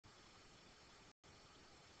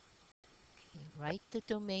write the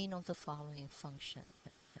domain of the following function.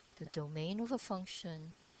 The domain of a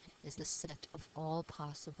function is the set of all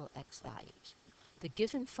possible x values. The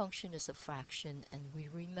given function is a fraction, and we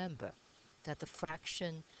remember that the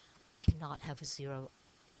fraction cannot have a zero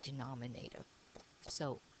denominator.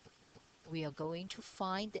 So we are going to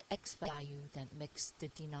find the x value that makes the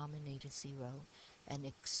denominator 0 and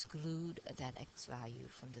exclude that x value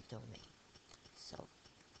from the domain. So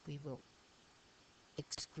we will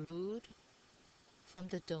exclude from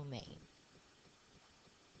the domain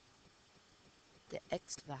the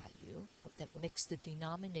x value that makes the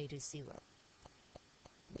denominator 0.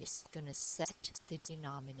 We're going to set the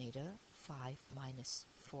denominator 5 minus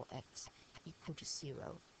 4x equal to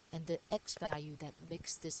 0, and the x value that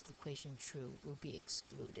makes this equation true will be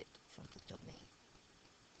excluded from the domain.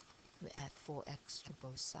 We add 4x to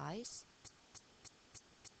both sides,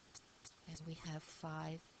 and we have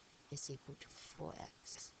 5 is equal to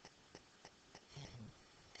 4x, and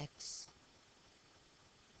x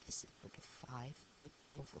is equal to 5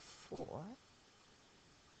 over 4,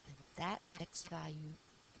 and that x value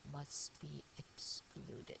must be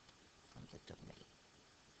excluded from the domain.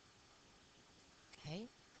 Okay?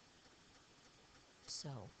 So,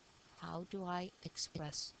 how do I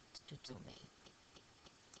express the domain?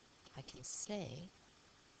 I can say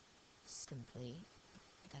simply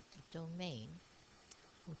that the domain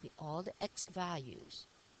will be all the x values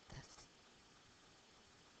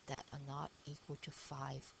that are not equal to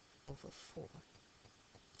 5 over 4.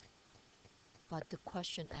 But the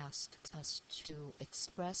question asks us to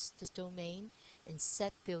express the domain in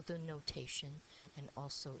set builder notation and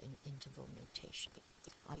also in interval notation.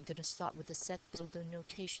 I'm going to start with the set builder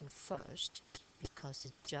notation first because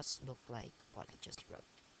it just looked like what I just wrote.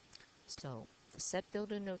 So the set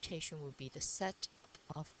builder notation will be the set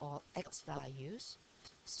of all x values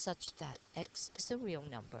such that x is a real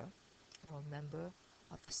number or a member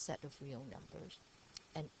of a set of real numbers,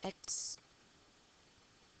 and x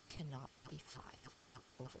cannot be 5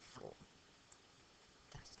 over 4.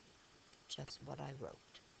 That's just what I wrote.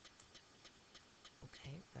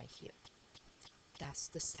 Okay, right here. That's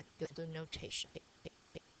the set builder notation.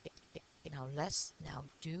 Now let's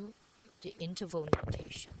do the interval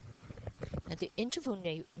notation. Now the interval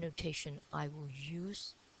notation, I will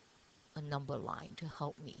use a number line to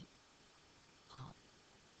help me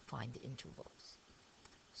find the intervals.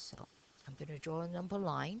 So I'm going to draw a number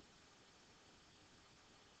line.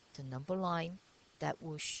 The number line that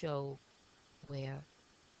will show where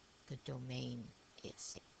the domain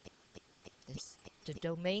is. The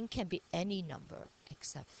domain can be any number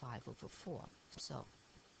except 5 over 4. So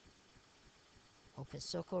open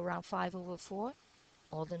circle around 5 over 4.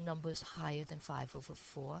 All the numbers higher than 5 over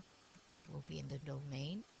 4 will be in the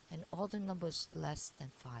domain, and all the numbers less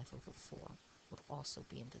than 5 over 4 will also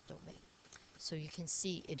be in the domain. So you can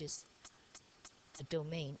see the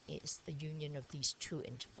domain is the union of these two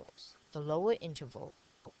intervals. The lower interval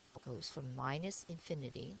goes from minus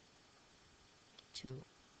infinity to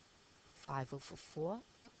 5 over 4,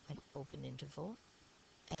 an open interval,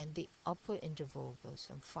 and the upper interval goes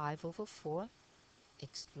from 5 over 4,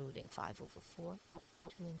 excluding 5 over 4,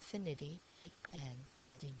 to infinity, and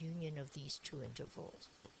the union of these two intervals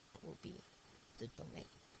will be the domain.